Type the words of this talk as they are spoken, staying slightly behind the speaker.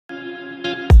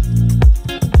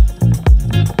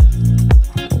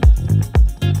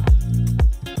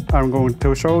I'm going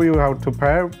to show you how to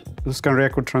pair the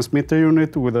Scanreco transmitter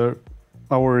unit with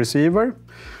our receiver.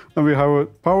 And we have a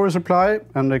power supply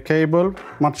and a cable,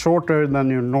 much shorter than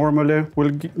you normally will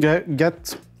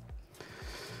get.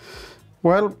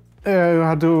 Well, you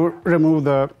have to remove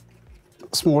the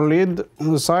small lid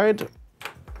on the side.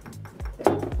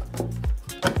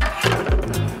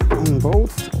 On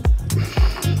both.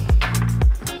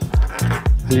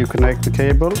 And you connect the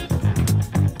cable.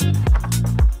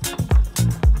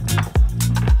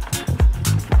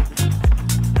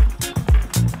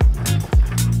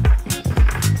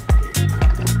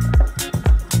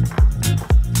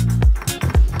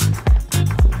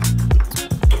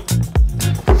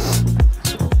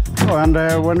 And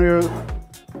when you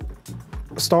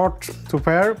start to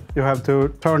pair, you have to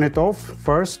turn it off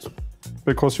first,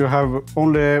 because you have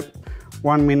only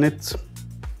 1 minute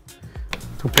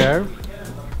to pair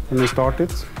when you start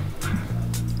it.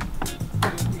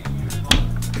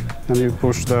 And you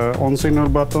push the on signal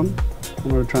button on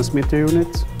the transmitter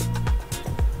unit,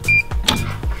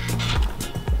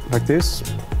 like this.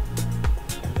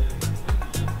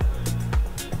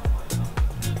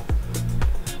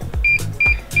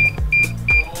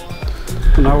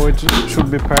 Now it should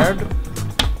be paired.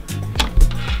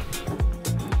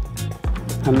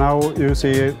 And now you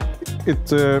see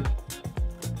it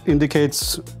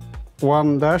indicates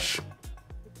 1 dash.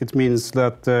 It means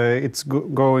that it's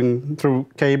going through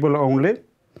cable only.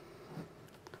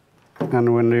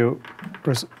 And when you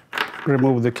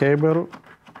remove the cable,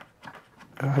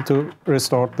 you have to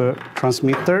restart the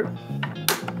transmitter.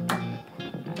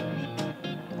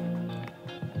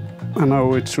 And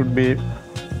now it should be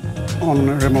on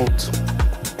remote,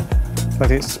 like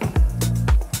this.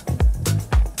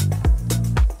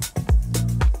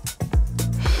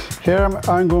 Here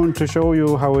I'm going to show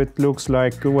you how it looks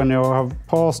like when you have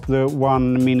passed the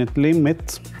 1 minute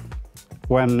limit,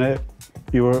 when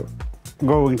you're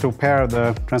going to pair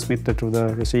the transmitter to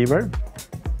the receiver.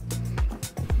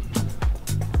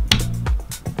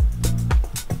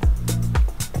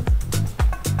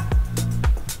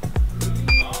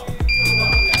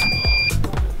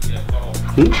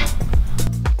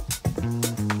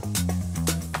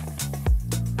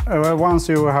 Once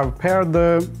you have paired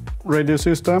the radio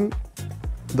system,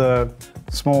 the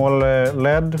small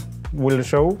LED will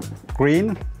show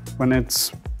green when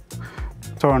it's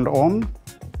turned on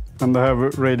and they have a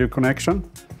radio connection.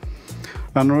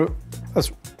 And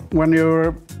when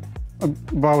you're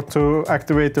about to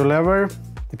activate the lever,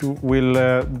 it will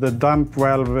the dump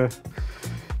valve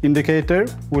indicator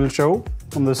will show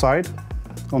on the side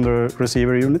on the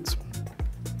receiver unit,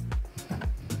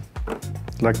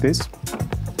 like this.